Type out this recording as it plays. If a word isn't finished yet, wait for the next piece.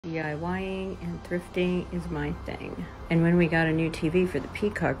DIYing and thrifting is my thing. And when we got a new TV for the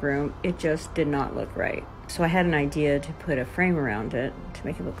Peacock room, it just did not look right. So I had an idea to put a frame around it to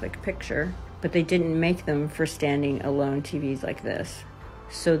make it look like a picture, but they didn't make them for standing alone TVs like this.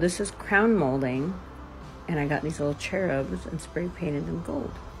 So this is crown molding, and I got these little cherubs and spray painted them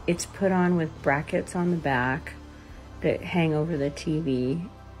gold. It's put on with brackets on the back that hang over the TV,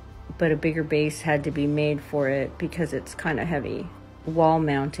 but a bigger base had to be made for it because it's kind of heavy. Wall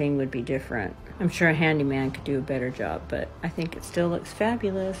mounting would be different. I'm sure a handyman could do a better job, but I think it still looks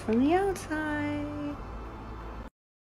fabulous from the outside.